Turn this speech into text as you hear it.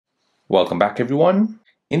Welcome back everyone.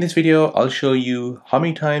 In this video, I'll show you how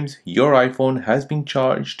many times your iPhone has been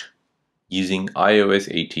charged using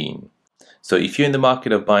iOS 18. So if you're in the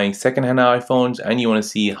market of buying second-hand iPhones and you want to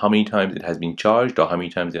see how many times it has been charged or how many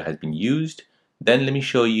times it has been used, then let me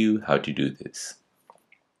show you how to do this.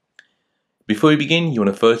 Before we begin, you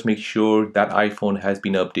want to first make sure that iPhone has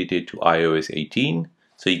been updated to iOS 18.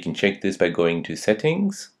 So you can check this by going to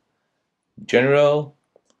Settings, General,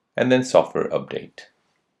 and then Software Update.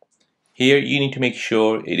 Here you need to make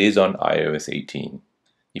sure it is on iOS 18.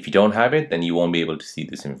 If you don't have it, then you won't be able to see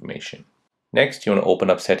this information. Next, you want to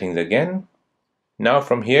open up Settings again. Now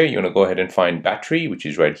from here, you want to go ahead and find Battery, which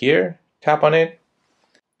is right here. Tap on it.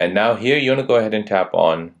 And now here, you want to go ahead and tap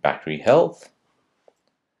on Battery Health.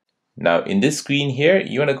 Now in this screen here,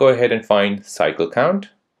 you want to go ahead and find Cycle Count.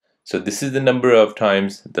 So this is the number of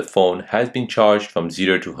times the phone has been charged from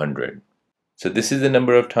 0 to 100. So this is the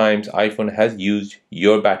number of times iPhone has used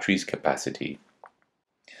your battery's capacity.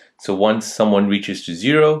 So once someone reaches to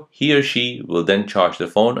 0, he or she will then charge the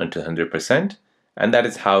phone until 100%, and that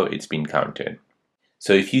is how it's been counted.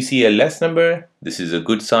 So if you see a less number, this is a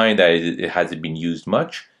good sign that it hasn't been used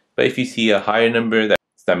much. But if you see a higher number,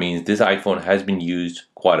 that means this iPhone has been used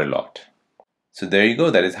quite a lot. So there you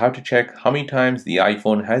go. That is how to check how many times the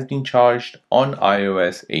iPhone has been charged on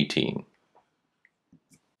iOS 18.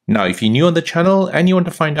 Now, if you're new on the channel and you want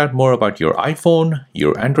to find out more about your iPhone,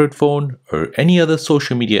 your Android phone, or any other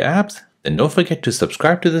social media apps, then don't forget to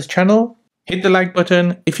subscribe to this channel. Hit the like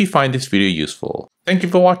button if you find this video useful. Thank you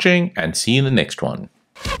for watching and see you in the next one.